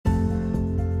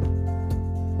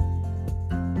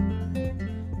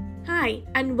Hi,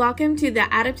 and welcome to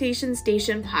the Adaptation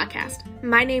Station podcast.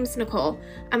 My name's Nicole.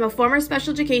 I'm a former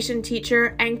special education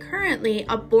teacher and currently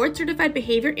a board-certified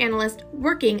behavior analyst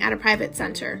working at a private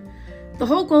center. The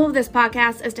whole goal of this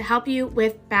podcast is to help you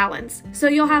with balance. So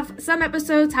you'll have some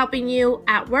episodes helping you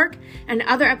at work and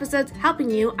other episodes helping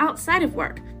you outside of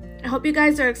work. I hope you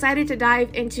guys are excited to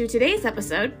dive into today's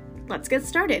episode. Let's get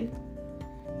started.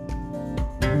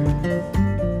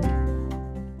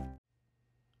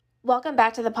 Welcome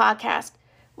back to the podcast.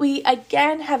 We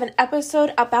again have an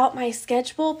episode about my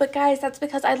schedule, but guys, that's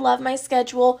because I love my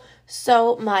schedule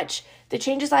so much. The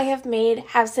changes I have made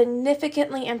have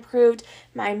significantly improved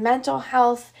my mental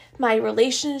health, my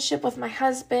relationship with my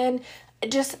husband,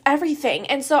 just everything.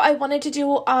 And so I wanted to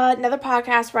do another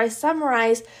podcast where I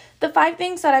summarize the 5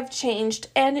 things that I've changed.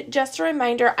 And just a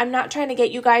reminder, I'm not trying to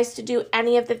get you guys to do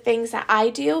any of the things that I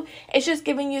do. It's just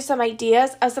giving you some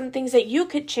ideas of some things that you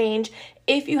could change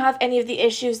if you have any of the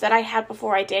issues that I had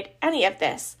before I did any of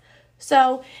this.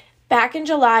 So back in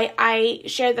July, I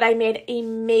shared that I made a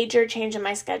major change in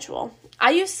my schedule.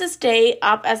 I used to stay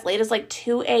up as late as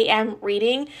 2 a.m.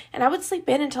 reading, and I would sleep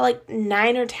in until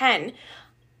 9 or 10.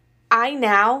 I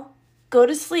now go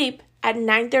to sleep at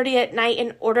 9:30 at night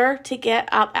in order to get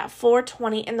up at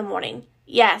 4:20 in the morning.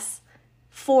 Yes,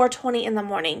 4:20 in the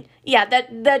morning. Yeah,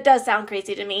 that does sound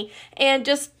crazy to me. And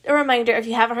just a reminder, if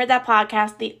you haven't heard that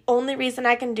podcast, the only reason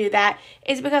I can do that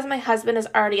is because my husband is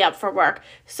already up for work.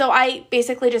 So I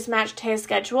basically just matched his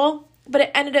schedule, but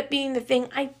it ended up being the thing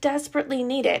I desperately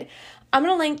needed. I'm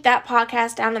going to link that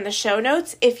podcast down in the show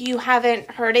notes if you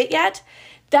haven't heard it yet.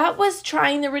 That was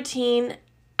trying the routine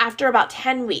after about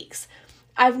 10 weeks.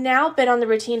 I've now been on the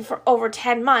routine for over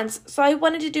 10 months, so I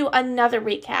wanted to do another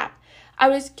recap. I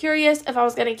was curious if I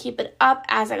was going to keep it up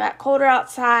as I got colder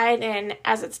outside and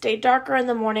as it stayed darker in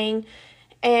the morning.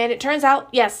 And it turns out,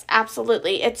 yes,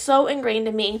 absolutely. It's so ingrained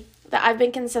in me that I've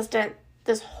been consistent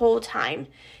this whole time.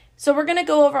 So we're going to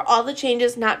go over all the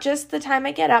changes, not just the time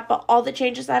I get up, but all the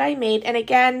changes that I made. And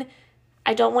again,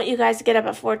 I don't want you guys to get up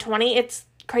at 4:20. It's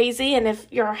crazy. And if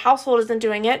your household isn't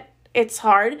doing it, it's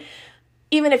hard.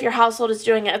 Even if your household is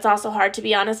doing it, it's also hard, to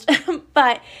be honest.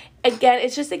 But again,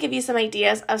 it's just to give you some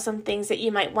ideas of some things that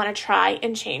you might want to try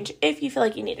and change if you feel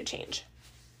like you need to change.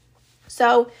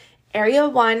 So area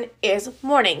 1 is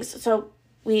mornings. So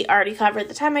we already covered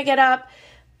the time I get up.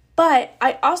 But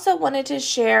I also wanted to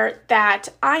share that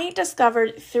I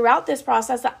discovered throughout this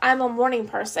process that I'm a morning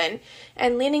person.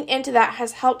 And leaning into that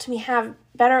has helped me have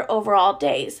better overall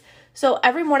days. So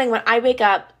every morning when I wake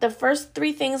up, the first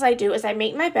 3 things I do is I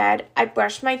make my bed, I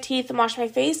brush my teeth and wash my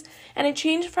face, and I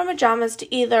change from pajamas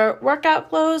to either workout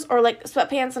clothes or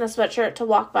sweatpants and a sweatshirt to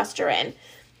walk Buster in.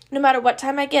 No matter what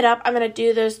time I get up, I'm going to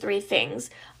do those 3 things.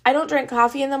 I don't drink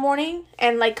coffee in the morning,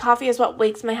 and coffee is what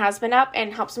wakes my husband up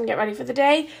and helps him get ready for the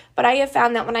day. But I have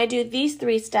found that when I do these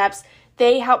 3 steps,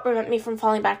 they help prevent me from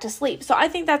falling back to sleep. So I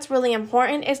think that's really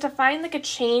important, is to find a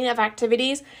chain of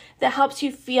activities that helps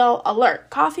you feel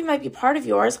alert. Coffee might be part of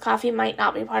yours. Coffee might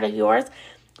not be part of yours.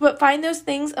 But find those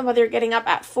things, and whether you're getting up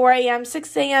at 4 a.m.,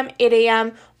 6 a.m., 8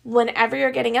 a.m., whenever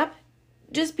you're getting up,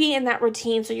 just be in that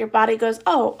routine so your body goes,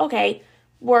 oh, okay,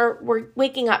 we're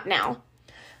waking up now.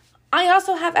 I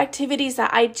also have activities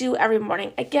that I do every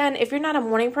morning. Again, if you're not a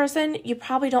morning person, you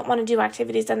probably don't want to do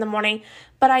activities in the morning,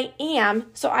 but I am.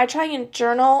 So I try and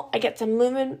journal, I get some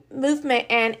movement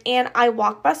in, and I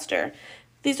walk Buster.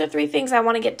 These are 3 things I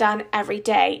want to get done every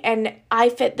day, and I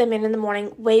fit them in the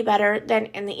morning way better than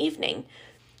in the evening.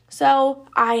 So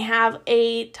I have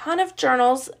a ton of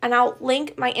journals, and I'll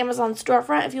link my Amazon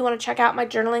storefront if you want to check out my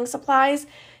journaling supplies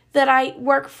that I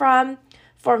work from.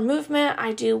 For movement,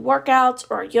 I do workouts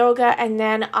or yoga, and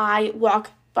then I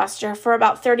walk Buster for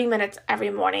about 30 minutes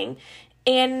every morning.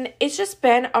 And it's just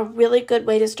been a really good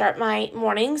way to start my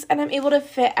mornings, and I'm able to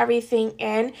fit everything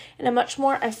in a much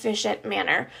more efficient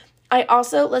manner. I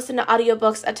also listen to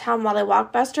audiobooks a ton while I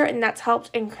walk Buster, and that's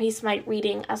helped increase my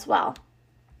reading as well.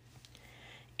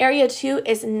 Area 2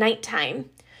 is nighttime.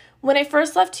 When I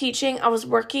first left teaching, I was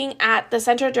working at the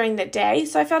center during the day,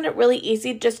 so I found it really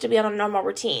easy just to be on a normal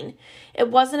routine. It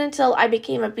wasn't until I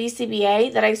became a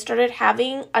BCBA that I started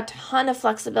having a ton of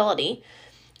flexibility.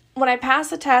 When I passed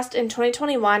the test in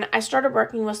 2021, I started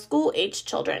working with school-aged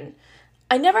children.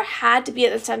 I never had to be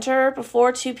at the center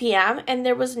before 2 p.m., and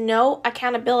there was no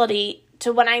accountability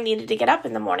to when I needed to get up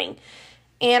in the morning.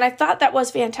 And I thought that was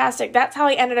fantastic. That's how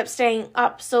I ended up staying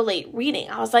up so late reading.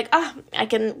 I was like, I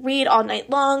can read all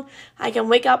night long. I can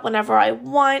wake up whenever I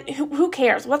want. Who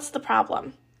cares? What's the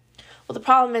problem? Well, the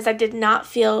problem is I did not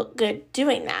feel good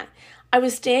doing that. I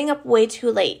was staying up way too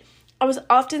late. I was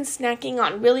often snacking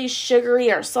on really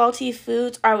sugary or salty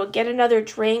foods, or I would get another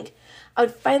drink. I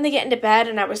would finally get into bed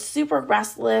and I was super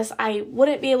restless. I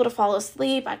wouldn't be able to fall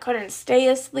asleep. I couldn't stay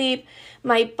asleep.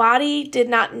 My body did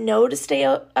not know to stay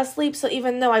asleep. So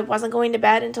even though I wasn't going to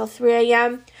bed until 3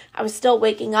 a.m., I was still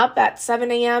waking up at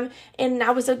 7 a.m. and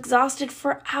I was exhausted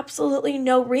for absolutely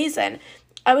no reason.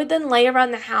 I would then lay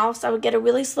around the house. I would get a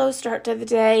really slow start to the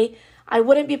day. I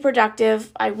wouldn't be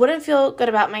productive. I wouldn't feel good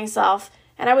about myself.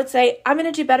 And I would say, I'm going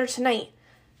to do better tonight.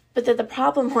 But then the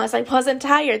problem was I wasn't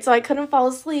tired, so I couldn't fall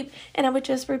asleep, and I would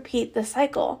just repeat the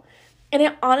cycle. And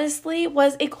it honestly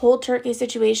was a cold turkey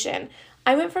situation.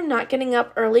 I went from not getting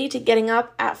up early to getting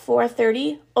up at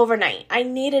 4:30 overnight. I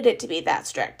needed it to be that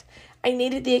strict. I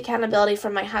needed the accountability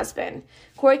from my husband.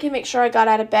 Corey can make sure I got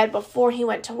out of bed before he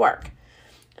went to work.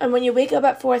 And when you wake up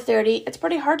at 4:30, it's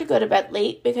pretty hard to go to bed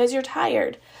late because you're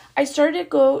tired. I started to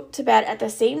go to bed at the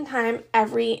same time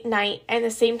every night and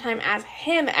the same time as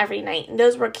him every night. And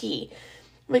those were key.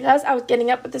 Because I was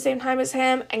getting up at the same time as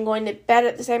him and going to bed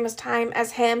at the same time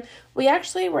as him, we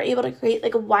actually were able to create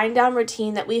like a wind down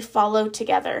routine that we follow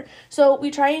together. So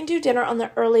we try and do dinner on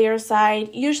the earlier side,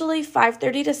 usually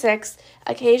 5:30 to 6,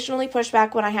 occasionally push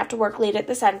back when I have to work late at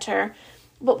the center,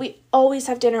 but we always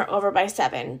have dinner over by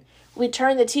 7. We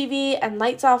turn the TV and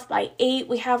lights off by 8.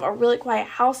 We have a really quiet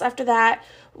house after that.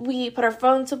 We put our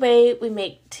phones away, we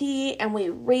make tea, and we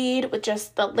read with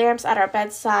just the lamps at our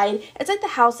bedside. It's like the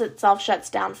house itself shuts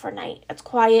down for night. It's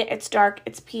quiet, it's dark,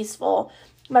 it's peaceful.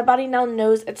 My body now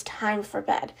knows it's time for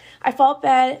bed. I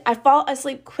fall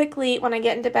asleep quickly when I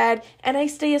get into bed, and I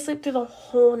stay asleep through the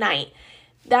whole night.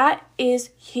 That is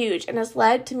huge and has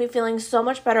led to me feeling so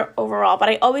much better overall. But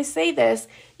I always say this,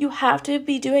 you have to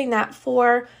be doing that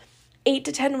for 8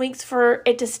 to 10 weeks for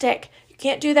it to stick.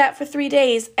 Can't do that for 3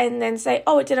 days and then say,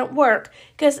 oh, it didn't work,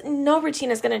 because no routine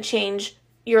is going to change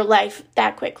your life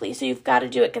that quickly. So you've got to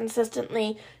do it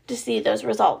consistently to see those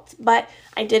results. But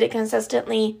I did it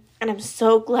consistently, and I'm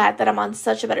so glad that I'm on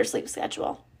such a better sleep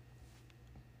schedule.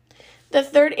 The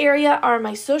third area are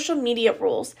my social media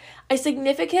rules. I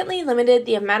significantly limited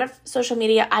the amount of social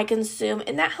media I consume,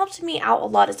 and that helped me out a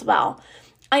lot as well.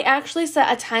 I actually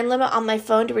set a time limit on my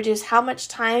phone to reduce how much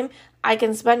time I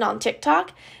can spend on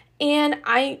TikTok. And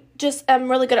I just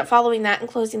am really good at following that and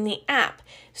closing the app.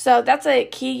 So that's a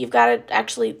key. You've got to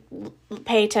actually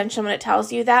pay attention when it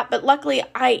tells you that. But luckily,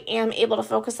 I am able to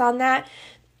focus on that.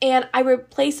 And I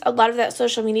replaced a lot of that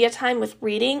social media time with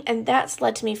reading, and that's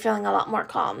led to me feeling a lot more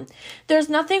calm. There's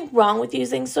nothing wrong with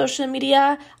using social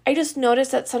media. I just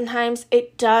noticed that sometimes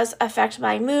it does affect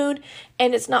my mood,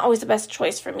 and it's not always the best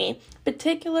choice for me,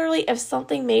 particularly if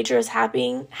something major is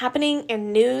happening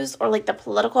in news or like the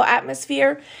political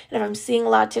atmosphere. And if I'm seeing a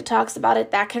lot of TikToks about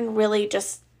it, that can really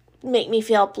just make me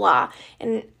feel blah.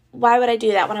 And why would I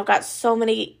do that when I've got so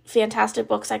many fantastic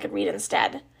books I could read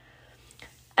instead?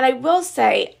 And I will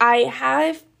say, I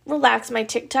have relaxed my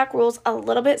TikTok rules a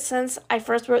little bit since I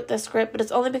first wrote the script, but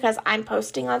it's only because I'm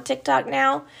posting on TikTok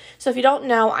now. So if you don't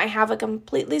know, I have a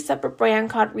completely separate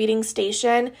brand called Reading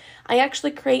Station. I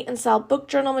actually create and sell book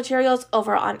journal materials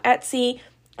over on Etsy.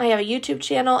 I have a YouTube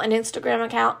channel, an Instagram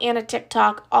account, and a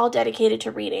TikTok, all dedicated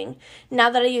to reading.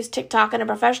 Now that I use TikTok in a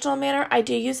professional manner, I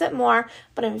do use it more,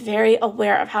 but I'm very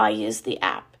aware of how I use the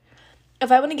app.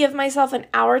 If I want to give myself an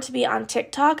hour to be on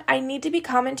TikTok, I need to be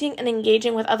commenting and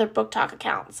engaging with other book talk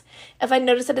accounts. If I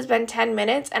notice it has been 10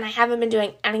 minutes and I haven't been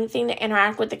doing anything to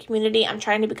interact with the community I'm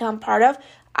trying to become part of,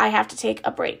 I have to take a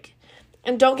break.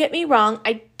 And don't get me wrong,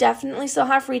 I definitely still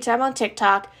have free time on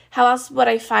TikTok. How else would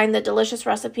I find the delicious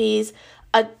recipes,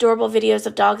 adorable videos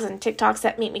of dogs, and TikToks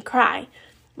that make me cry?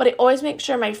 But I always make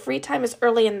sure my free time is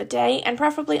early in the day and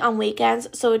preferably on weekends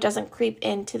so it doesn't creep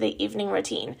into the evening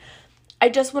routine. I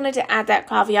just wanted to add that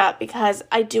caveat because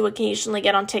I do occasionally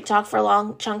get on TikTok for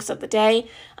long chunks of the day,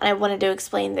 and I wanted to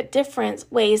explain the different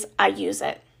ways I use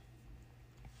it.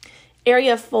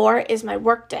 Area 4 is my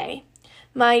work day.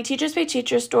 My Teachers Pay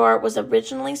Teachers store was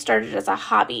originally started as a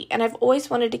hobby, and I've always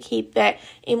wanted to keep it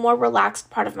a more relaxed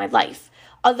part of my life.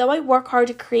 Although I work hard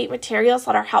to create materials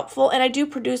that are helpful, and I do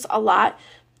produce a lot,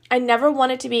 I never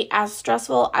want it to be as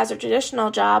stressful as a traditional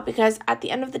job because at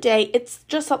the end of the day, it's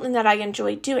just something that I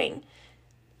enjoy doing.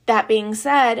 That being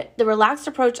said, the relaxed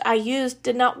approach I used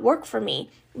did not work for me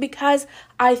because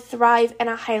I thrive in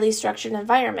a highly structured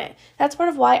environment. That's part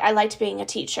of why I liked being a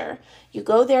teacher. You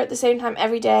go there at the same time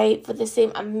every day for the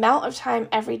same amount of time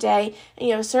every day, and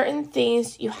you have certain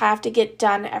things you have to get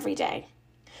done every day.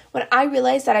 When I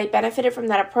realized that I benefited from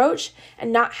that approach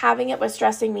and not having it was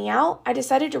stressing me out, I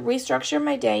decided to restructure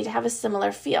my day to have a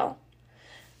similar feel.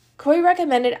 Corey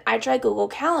recommended I try Google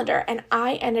Calendar, and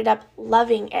I ended up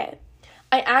loving it.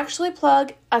 I actually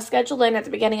plug a schedule in at the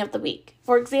beginning of the week.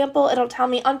 For example, it'll tell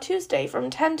me on Tuesday from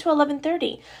 10 to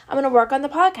 11:30, I'm going to work on the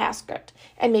podcast script.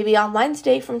 And maybe on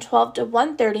Wednesday from 12 to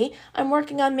 1:30, I'm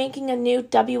working on making a new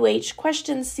WH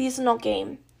Questions seasonal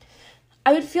game.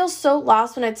 I would feel so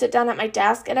lost when I'd sit down at my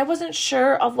desk and I wasn't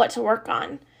sure of what to work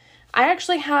on. I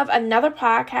actually have another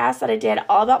podcast that I did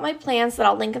all about my plans that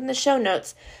I'll link in the show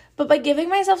notes. But by giving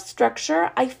myself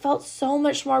structure, I felt so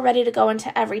much more ready to go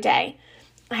into every day.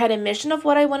 I had a mission of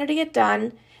what I wanted to get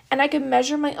done, and I could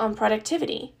measure my own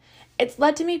productivity. It's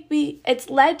led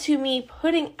to me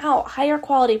putting out higher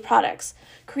quality products,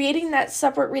 creating that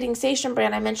separate reading station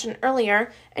brand I mentioned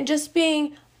earlier, and just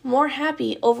being more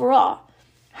happy overall.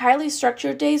 Highly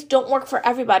structured days don't work for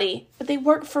everybody, but they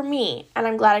work for me, and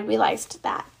I'm glad I realized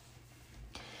that.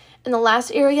 And the last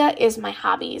area is my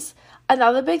hobbies.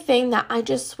 Another big thing that I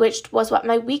just switched was what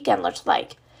my weekend looked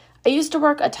like. I used to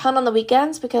work a ton on the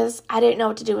weekends because I didn't know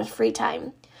what to do with free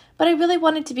time. But I really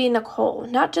wanted to be Nicole,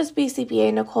 not just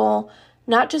BCBA Nicole,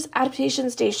 not just Adaptation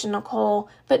Station Nicole,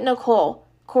 but Nicole,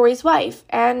 Corey's wife,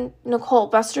 and Nicole,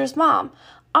 Buster's mom.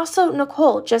 Also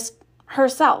Nicole, just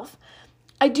herself.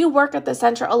 I do work at the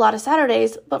center a lot of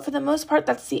Saturdays, but for the most part,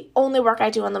 that's the only work I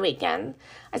do on the weekend.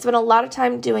 I spend a lot of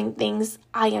time doing things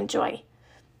I enjoy.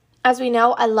 As we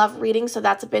know, I love reading, so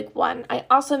that's a big one. I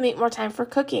also make more time for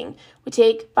cooking. We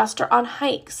take Buster on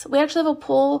hikes. We actually have a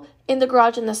pool in the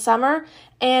garage in the summer,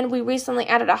 and we recently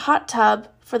added a hot tub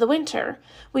for the winter.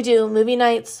 We do movie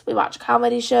nights. We watch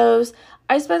comedy shows.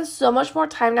 I spend so much more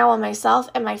time now on myself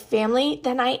and my family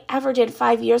than I ever did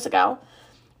 5 years ago.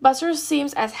 Buster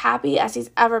seems as happy as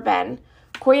he's ever been.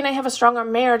 Corey and I have a stronger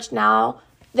marriage now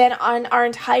than on our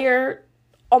entire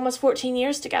almost 14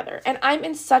 years together, and I'm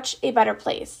in such a better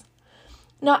place.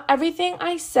 Not everything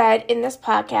I said in this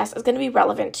podcast is going to be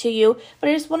relevant to you, but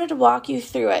I just wanted to walk you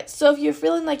through it. So if you're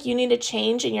feeling like you need a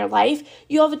change in your life,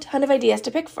 you have a ton of ideas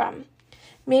to pick from.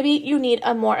 Maybe you need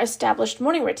a more established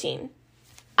morning routine.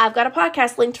 I've got a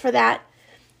podcast linked for that.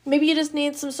 Maybe you just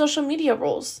need some social media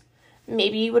rules.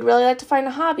 Maybe you would really like to find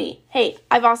a hobby. Hey,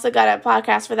 I've also got a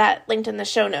podcast for that linked in the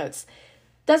show notes.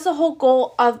 That's the whole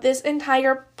goal of this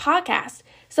entire podcast.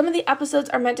 Some of the episodes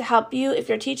are meant to help you if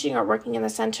you're teaching or working in the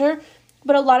center,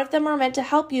 but a lot of them are meant to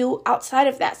help you outside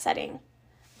of that setting.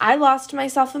 I lost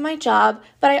myself in my job,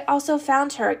 but I also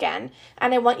found her again,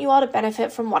 and I want you all to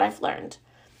benefit from what I've learned.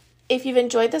 If you've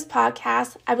enjoyed this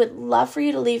podcast, I would love for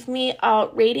you to leave me a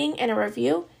rating and a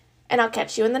review, and I'll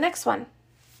catch you in the next one.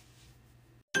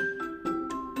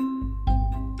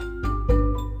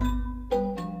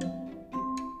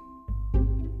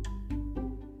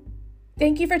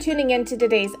 Thank you for tuning in to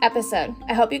today's episode.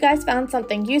 I hope you guys found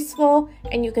something useful,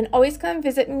 and you can always come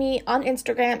visit me on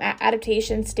Instagram at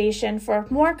Adaptation Station for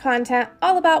more content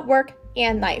all about work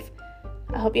and life.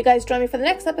 I hope you guys join me for the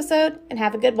next episode, and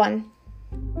have a good one.